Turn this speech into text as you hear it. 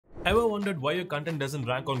Ever wondered why your content doesn't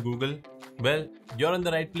rank on Google? Well, you're in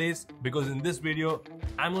the right place because in this video,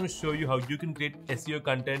 I'm going to show you how you can create SEO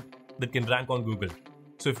content that can rank on Google.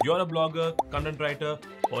 So if you're a blogger, content writer,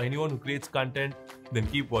 or anyone who creates content, then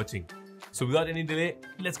keep watching. So without any delay,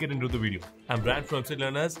 let's get into the video. I'm Brian from Website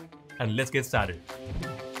Learners and let's get started.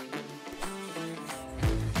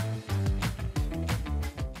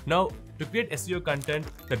 Now, to create SEO content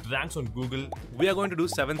that ranks on Google, we are going to do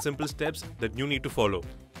 7 simple steps that you need to follow.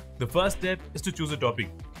 The first step is to choose a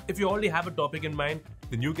topic. If you already have a topic in mind,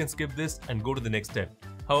 then you can skip this and go to the next step.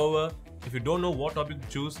 However, if you don't know what topic to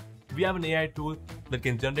choose, we have an AI tool that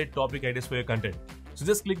can generate topic ideas for your content. So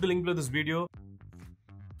just click the link below this video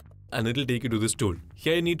and it will take you to this tool.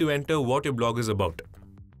 Here you need to enter what your blog is about.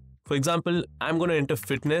 For example, I'm going to enter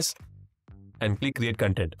fitness and click create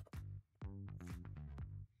content.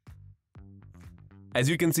 As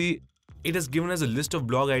you can see, it has given us a list of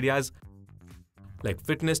blog ideas like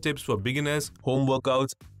fitness tips for beginners, home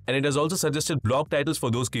workouts, and it has also suggested blog titles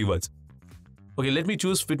for those keywords. Okay, let me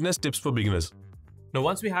choose fitness tips for beginners. Now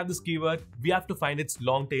once we have this keyword, we have to find its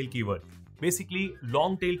long tail keyword. Basically,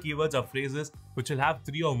 long tail keywords are phrases which will have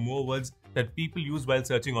 3 or more words that people use while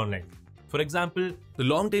searching online. For example, the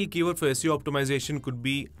long tail keyword for SEO optimization could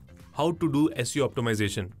be how to do SEO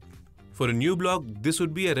optimization. For a new blog, this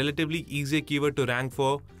would be a relatively easier keyword to rank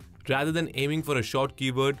for rather than aiming for a short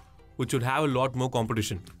keyword which would have a lot more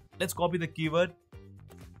competition. Let's copy the keyword.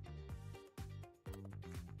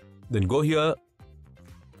 Then go here,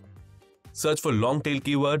 search for long tail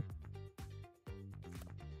keyword,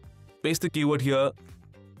 paste the keyword here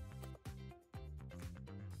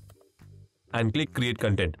and click create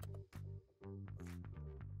content.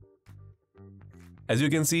 As you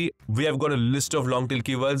can see, we have got a list of long tail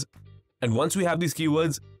keywords, and once we have these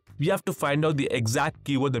keywords, we have to find out the exact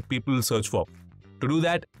keyword that people will search for. To do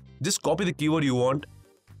that, just copy the keyword you want,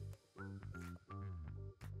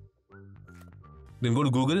 then go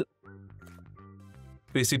to Google,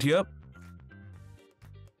 paste it here,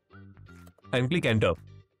 and click enter.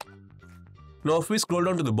 Now if we scroll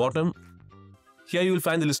down to the bottom, here you will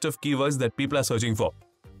find the list of keywords that people are searching for.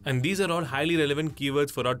 And these are all highly relevant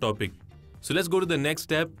keywords for our topic. So let's go to the next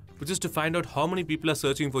step, which is to find out how many people are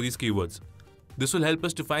searching for these keywords. This will help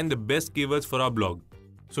us to find the best keywords for our blog.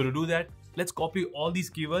 So to do that, let's copy all these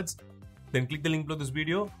keywords, then click the link below this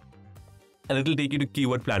video, and it will take you to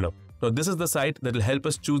Keyword Planner. Now this is the site that will help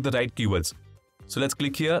us choose the right keywords. So let's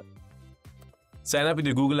click here, sign up with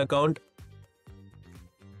your Google account,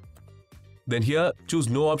 then here choose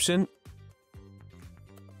no option,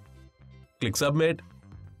 click submit,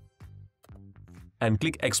 and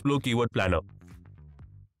click explore Keyword Planner.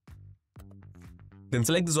 Then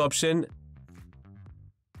select this option,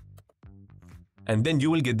 and then you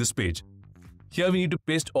will get this page. Here we need to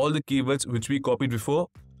paste all the keywords which we copied before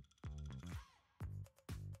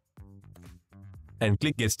and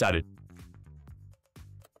click get started.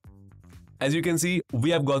 As you can see, we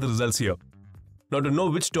have got the results here. Now to know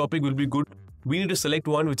which topic will be good, we need to select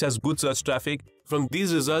one which has good search traffic. From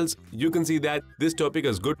these results, you can see that this topic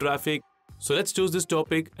has good traffic. So let's choose this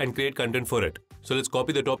topic and create content for it. So let's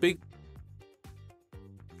copy the topic.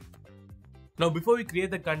 Now before we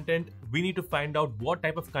create the content, we need to find out what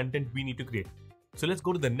type of content we need to create. So let's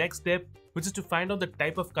go to the next step, which is to find out the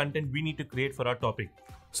type of content we need to create for our topic.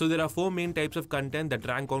 So there are 4 main types of content that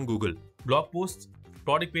rank on Google: blog posts,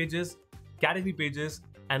 product pages, category pages,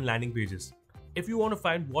 and landing pages. If you want to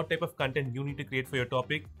find what type of content you need to create for your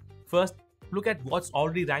topic, first look at what's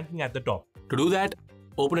already ranking at the top. To do that,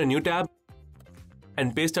 open a new tab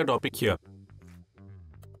and paste our topic here.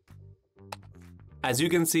 As you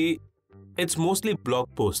can see, it's mostly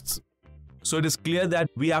blog posts. So it is clear that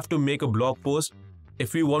we have to make a blog post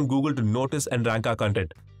if we want Google to notice and rank our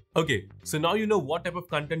content. Okay, so now you know what type of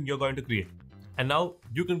content you're going to create. And now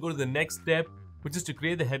you can go to the next step, which is to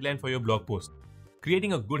create the headline for your blog post.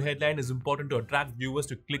 Creating a good headline is important to attract viewers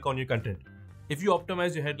to click on your content. If you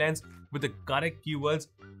optimize your headlines with the correct keywords,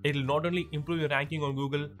 it will not only improve your ranking on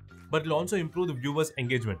Google, but it will also improve the viewers'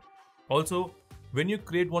 engagement. Also, when you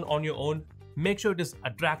create one on your own, make sure it is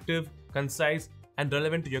attractive, concise, and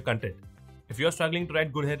relevant to your content. If you're struggling to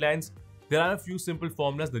write good headlines, there are a few simple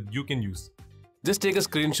formulas that you can use. Just take a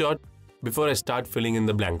screenshot before I start filling in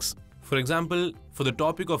the blanks. For example, for the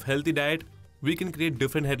topic of healthy diet, we can create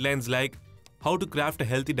different headlines like how to craft a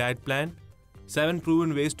healthy diet plan, 7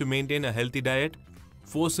 proven ways to maintain a healthy diet,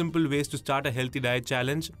 4 simple ways to start a healthy diet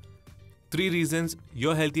challenge, 3 reasons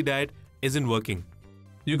your healthy diet isn't working.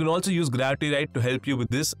 You can also use GravityWrite to help you with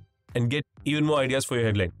this and get even more ideas for your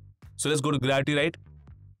headline. So let's go to GravityWrite,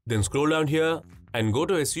 then scroll down here and go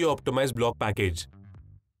to SEO Optimized Blog Package.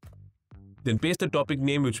 Then paste the topic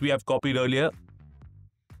name which we have copied earlier.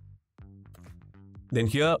 Then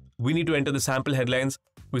here we need to enter the sample headlines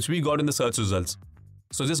which we got in the search results.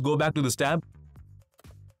 So just go back to this tab.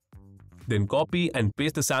 Then copy and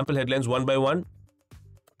paste the sample headlines one by one.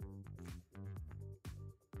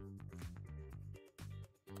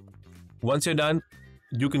 Once you're done,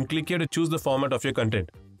 you can click here to choose the format of your content.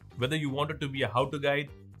 Whether you want it to be a how-to guide,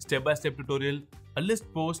 step-by-step tutorial, a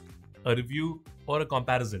list post, a review, or a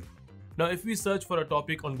comparison. Now, if we search for a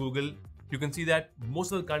topic on Google, you can see that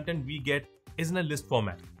most of the content we get is in a list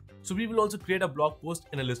format. So we will also create a blog post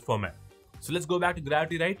in a list format. So let's go back to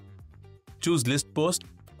GravityWrite. Choose list post.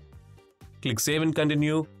 Click save and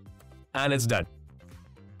continue, and it's done.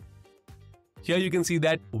 Here you can see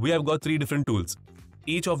that we have got 3 different tools.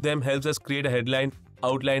 Each of them helps us create a headline,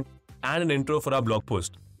 outline, and an intro for our blog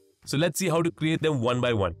post. So let's see how to create them one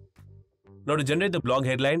by one. Now to generate the blog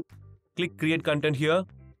headline, click create content here.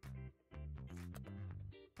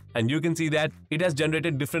 And you can see that it has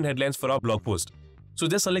generated different headlines for our blog post. So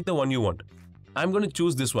just select the one you want. I'm going to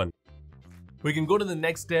choose this one. We can go to the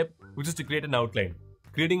next step, which is to create an outline.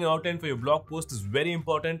 Creating an outline for your blog post is very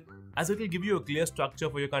important as it will give you a clear structure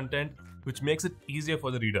for your content, which makes it easier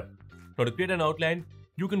for the reader. Now to create an outline,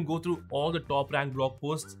 you can go through all the top ranked blog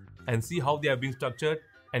posts and see how they have been structured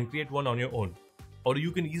and create one on your own. Or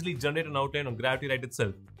you can easily generate an outline on GravityWrite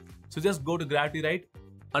itself. So just go to GravityWrite.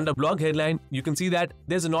 Under blog headline, you can see that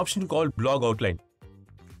there's an option called blog outline.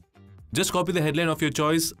 Just copy the headline of your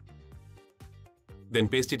choice, then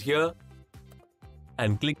paste it here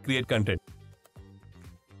and click create content.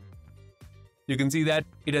 You can see that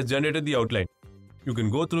it has generated the outline. You can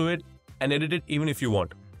go through it and edit it even if you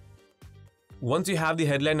want. Once you have the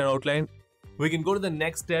headline and outline, we can go to the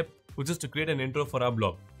next step, which is to create an intro for our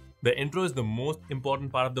blog. The intro is the most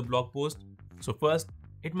important part of the blog post. So first,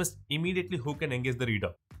 it must immediately hook and engage the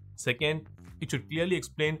reader. Second, it should clearly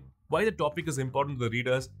explain why the topic is important to the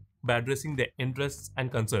readers by addressing their interests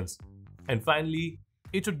and concerns. And finally,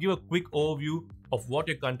 it should give a quick overview of what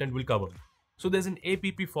your content will cover. So there's an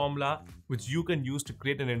APP formula which you can use to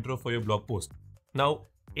create an intro for your blog post. Now,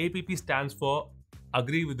 APP stands for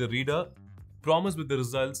agree with the reader, promise with the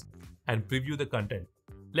results, and preview the content.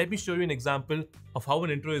 Let me show you an example of how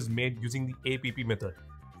an intro is made using the APP method.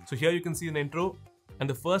 So here you can see an intro, and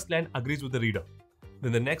the first line agrees with the reader.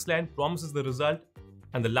 Then the next line promises the result,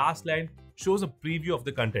 and the last line shows a preview of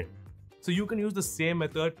the content. So you can use the same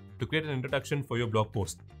method to create an introduction for your blog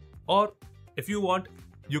post. Or if you want,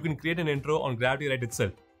 you can create an intro on GravityWrite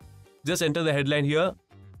itself. Just enter the headline here,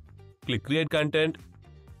 click create content,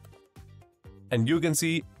 and you can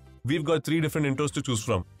see we've got 3 different intros to choose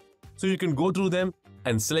from. So you can go through them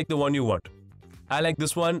and select the one you want. I like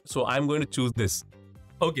this one, so I'm going to choose this.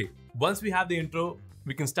 Okay, once we have the intro,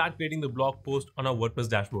 we can start creating the blog post on our WordPress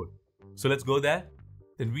dashboard. So let's go there.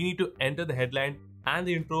 Then we need to enter the headline and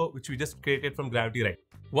the intro which we just created from GravityWrite.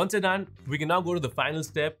 Once you're done, we can now go to the final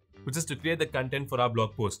step, which is to create the content for our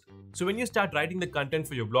blog post. So when you start writing the content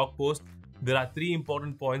for your blog post, there are 3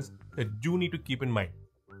 important points that you need to keep in mind.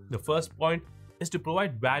 The first point is to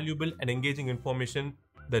provide valuable and engaging information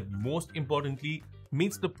that most importantly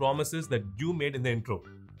meets the promises that you made in the intro.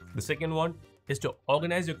 The second one is to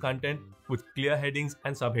organize your content with clear headings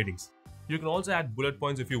and subheadings. You can also add bullet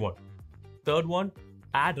points if you want. Third one,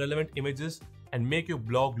 add relevant images and make your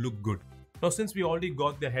blog look good. Now, since we already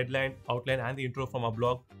got the headline, outline and the intro from our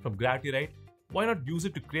blog from GravityWrite, why not use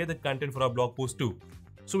it to create the content for our blog post too?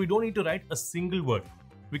 So we don't need to write a single word.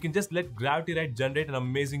 We can just let GravityWrite generate an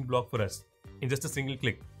amazing blog for us in just a single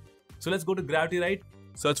click. So let's go to GravityWrite,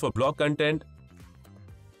 search for blog content,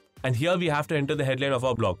 and here we have to enter the headline of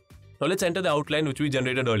our blog. Now let's enter the outline which we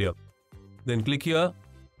generated earlier. Then click here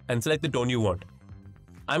and select the tone you want.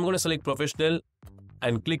 I'm going to select professional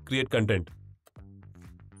and click create content.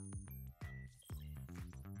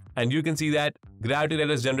 And you can see that GravityWrite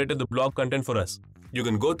has generated the blog content for us. You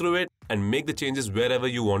can go through it and make the changes wherever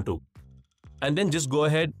you want to. And then just go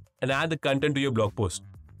ahead and add the content to your blog post.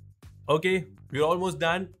 Okay, we're almost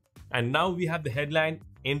done. And now we have the headline,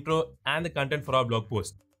 intro, and the content for our blog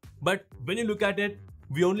post. But when you look at it,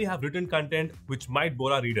 we only have written content which might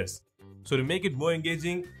bore our readers. So to make it more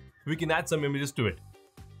engaging, we can add some images to it.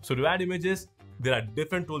 So to add images, there are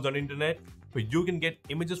different tools on the internet where you can get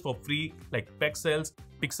images for free like Pexels,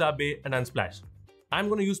 Pixabay, and Unsplash. I'm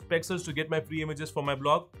going to use Pexels to get my free images for my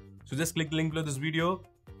blog. So just click the link below this video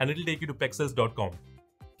and it'll take you to pexels.com.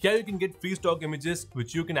 Here you can get free stock images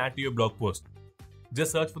which you can add to your blog post.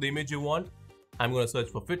 Just search for the image you want. I'm going to search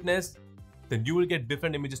for fitness. Then you will get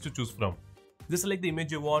different images to choose from. Just select the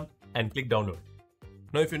image you want and click download.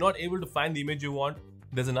 Now if you're not able to find the image you want,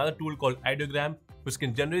 there's another tool called Ideogram which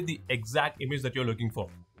can generate the exact image that you're looking for.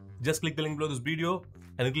 Just click the link below this video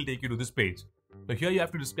and it will take you to this page. Now here you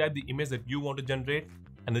have to describe the image that you want to generate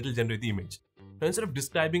and it will generate the image. Now instead of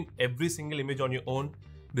describing every single image on your own,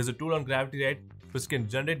 there's a tool on GravityWrite which can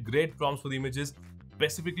generate great prompts for the images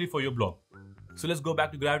specifically for your blog. So let's go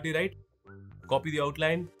back to GravityWrite, copy the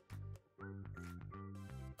outline,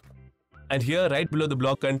 and here right below the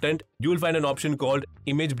blog content, you will find an option called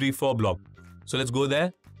Image Brief for Blog. So let's go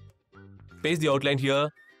there, paste the outline here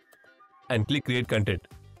and click Create Content.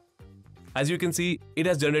 As you can see, it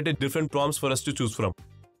has generated different prompts for us to choose from.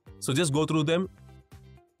 So just go through them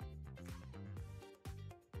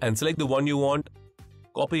and select the one you want,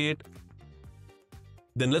 copy it.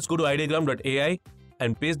 Then let's go to ideogram.ai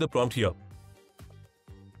and paste the prompt here.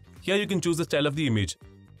 Here you can choose the style of the image.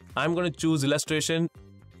 I'm going to choose illustration,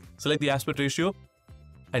 select the aspect ratio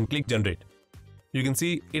and click generate. You can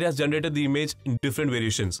see it has generated the image in different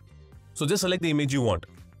variations. So just select the image you want.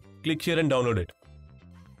 Click here and download it.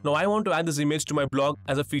 Now I want to add this image to my blog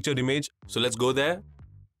as a featured image. So let's go there,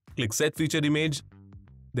 click set featured image,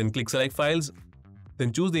 then click select files,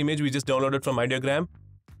 then choose the image we just downloaded from ideogram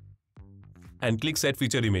and click set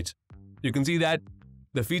featured image. You can see that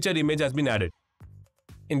the featured image has been added.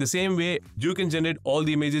 In the same way, you can generate all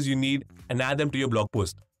the images you need and add them to your blog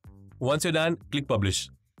post. Once you're done, click publish.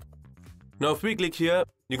 Now if we click here,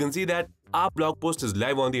 you can see that our blog post is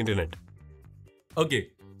live on the internet. Okay,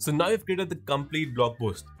 so now you've created the complete blog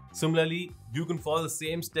post. Similarly, you can follow the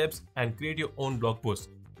same steps and create your own blog post.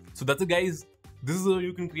 So that's it guys. This is how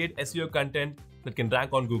you can create SEO content that can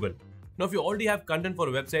rank on Google. Now if you already have content for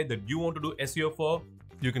a website that you want to do SEO for,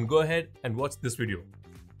 you can go ahead and watch this video.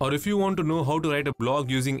 Or if you want to know how to write a blog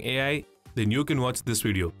using AI, then you can watch this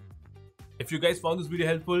video. If you guys found this video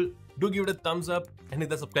helpful, do give it a thumbs up and hit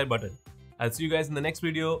the subscribe button. I'll see you guys in the next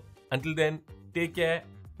video. Until then, take care.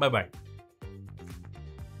 Bye bye.